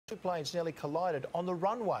Two planes nearly collided on the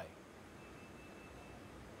runway.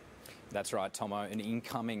 That's right, Tomo. An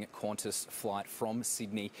incoming Qantas flight from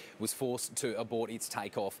Sydney was forced to abort its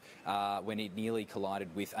takeoff when it nearly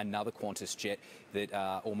collided with another Qantas jet that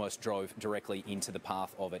almost drove directly into the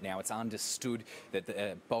path of it. Now, it's understood that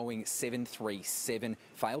the Boeing 737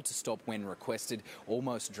 failed to stop when requested,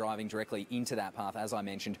 almost driving directly into that path, as I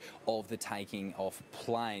mentioned, of the taking off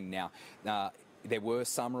plane. Now, there were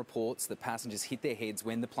some reports that passengers hit their heads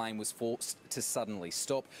when the plane was forced to suddenly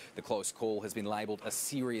stop. The close call has been labelled a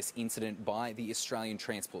serious incident by the Australian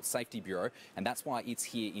Transport Safety Bureau, and that's why it's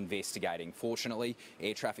here investigating. Fortunately,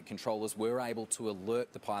 air traffic controllers were able to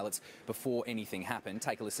alert the pilots before anything happened.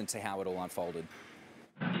 Take a listen to how it all unfolded.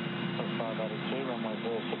 582, runway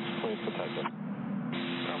 06, cleared for takeoff.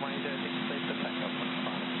 Runway 06, cleared for takeoff.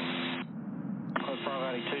 Close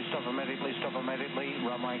 582, stop immediately,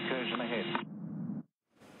 runway incursion ahead.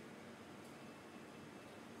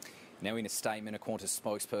 Now, in a statement, a Qantas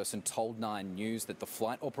spokesperson told 9 News that the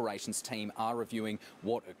flight operations team are reviewing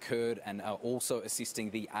what occurred and are also assisting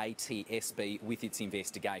the ATSB with its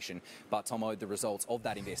investigation. But, Tomo, the results of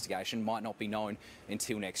that investigation might not be known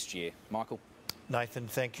until next year. Michael? Nathan,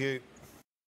 thank you.